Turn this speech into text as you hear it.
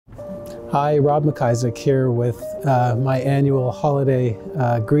Hi, Rob MacIsaac here with my annual holiday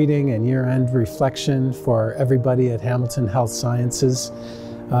greeting and year-end reflection for everybody at Hamilton Health Sciences.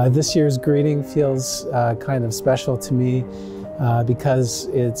 This year's greeting feels kind of special to me because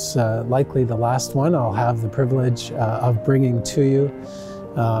it's likely the last one I'll have the privilege of bringing to you.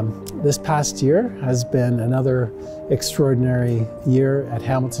 This past year has been another extraordinary year at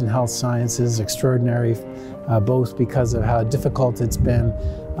Hamilton Health Sciences, extraordinary both because of how difficult it's been,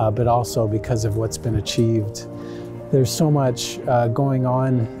 but also because of what's been achieved. There's so much going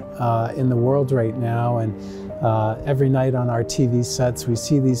on in the world right now, and every night on our TV sets we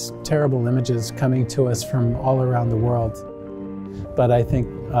see these terrible images coming to us from all around the world. But I think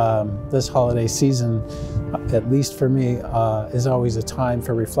this holiday season, at least for me, is always a time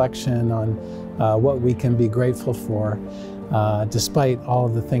for reflection on what we can be grateful for, despite all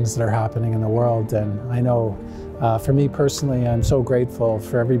of the things that are happening in the world. And I know for me personally, I'm so grateful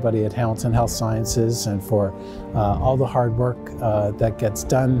for everybody at Hamilton Health Sciences and for all the hard work that gets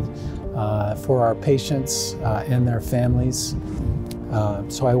done for our patients and their families.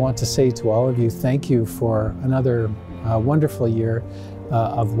 So I want to say to all of you, thank you for another wonderful year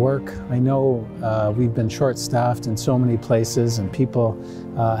of work. I know we've been short-staffed in so many places, and people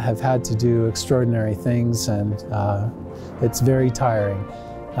have had to do extraordinary things, and it's very tiring.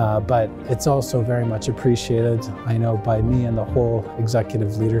 But it's also very much appreciated, I know, by me and the whole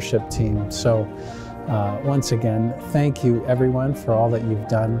executive leadership team. So once again, thank you everyone for all that you've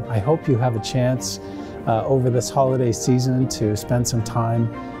done. I hope you have a chance over this holiday season to spend some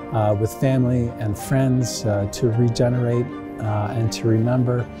time with family and friends to regenerate and to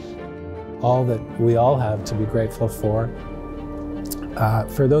remember all that we all have to be grateful for.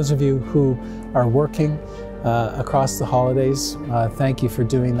 For those of you who are working across the holidays, thank you for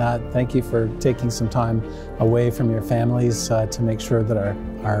doing that. Thank you for taking some time away from your families to make sure that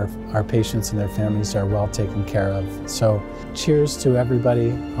our patients and their families are well taken care of. So cheers to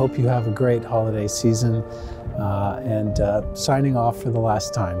everybody. Hope you have a great holiday season, and signing off for the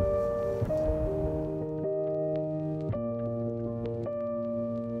last time.